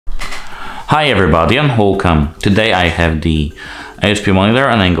Hi everybody and welcome. Today I have the HP monitor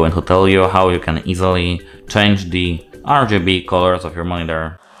and I'm going to tell you how you can easily change the RGB colors of your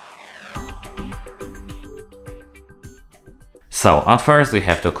monitor. So at first we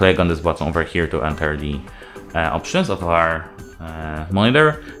have to click on this button over here to enter the options of our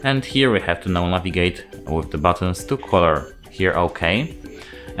monitor, and here we have to now navigate with the buttons to color. Here OK,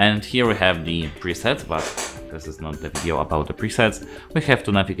 and here we have the presets, but this is not the video about the presets. We have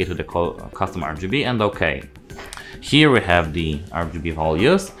to navigate to the custom RGB and OK. Here we have the RGB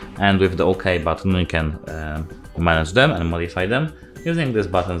values, and with the OK button we can manage them and modify them using these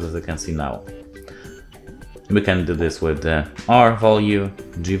buttons, as you can see now. We can do this with the R value,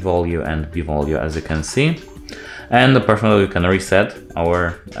 G value and B value, as you can see. And personally, we can reset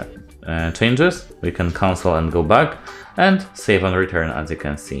our changes. We can cancel and go back and save and return, as you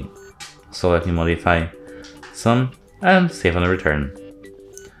can see. So let me modify some and save and return.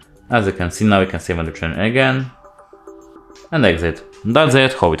 As you can see now, we can save and return again and exit. That's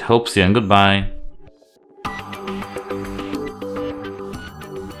it. Hope it helps you and goodbye.